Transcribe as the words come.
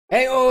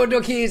Hey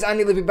duckies,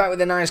 Andilippi back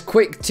with a nice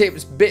quick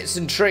tips, bits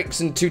and tricks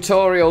and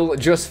tutorial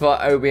just for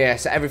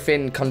OBS.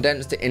 Everything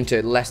condensed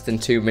into less than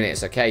 2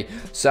 minutes, okay?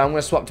 So I'm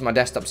going to swap to my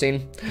desktop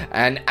scene.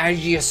 And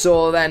as you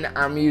saw then,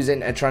 I'm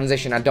using a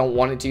transition. I don't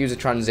want it to use a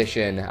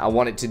transition. I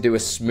want it to do a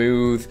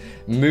smooth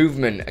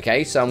movement,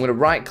 okay? So I'm going to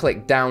right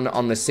click down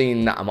on the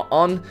scene that I'm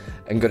on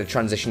and go to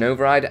transition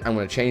override. I'm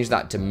going to change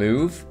that to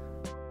move.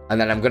 And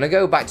then I'm going to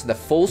go back to the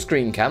full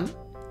screen cam.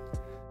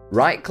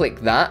 Right click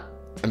that.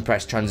 And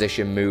press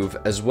transition move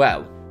as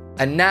well.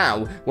 And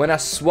now when I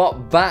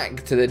swap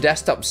back to the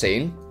desktop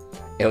scene,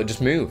 it'll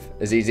just move.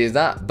 As easy as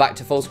that. Back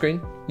to full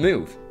screen,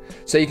 move.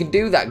 So you can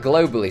do that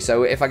globally.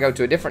 So if I go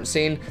to a different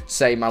scene,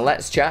 say my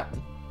Let's Chat.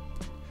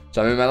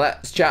 So I'm in my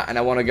Let's Chat and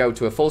I want to go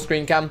to a full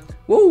screen cam.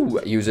 Woo!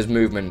 Uses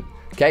movement.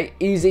 Okay,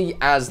 easy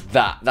as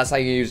that. That's how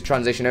you use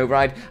transition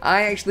override.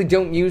 I actually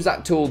don't use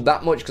that tool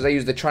that much because I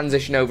use the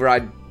transition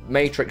override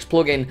matrix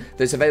plugin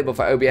that's available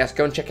for OBS.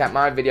 Go and check out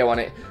my video on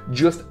it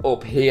just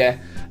up here,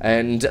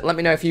 and let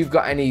me know if you've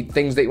got any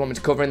things that you want me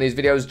to cover in these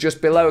videos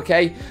just below,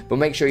 okay? But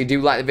make sure you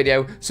do like the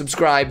video,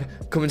 subscribe,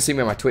 come and see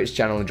me on my Twitch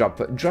channel, and drop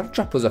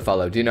us a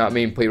follow. Do you know what I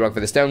mean? Put your rock for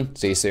the stone.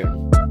 See you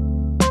soon.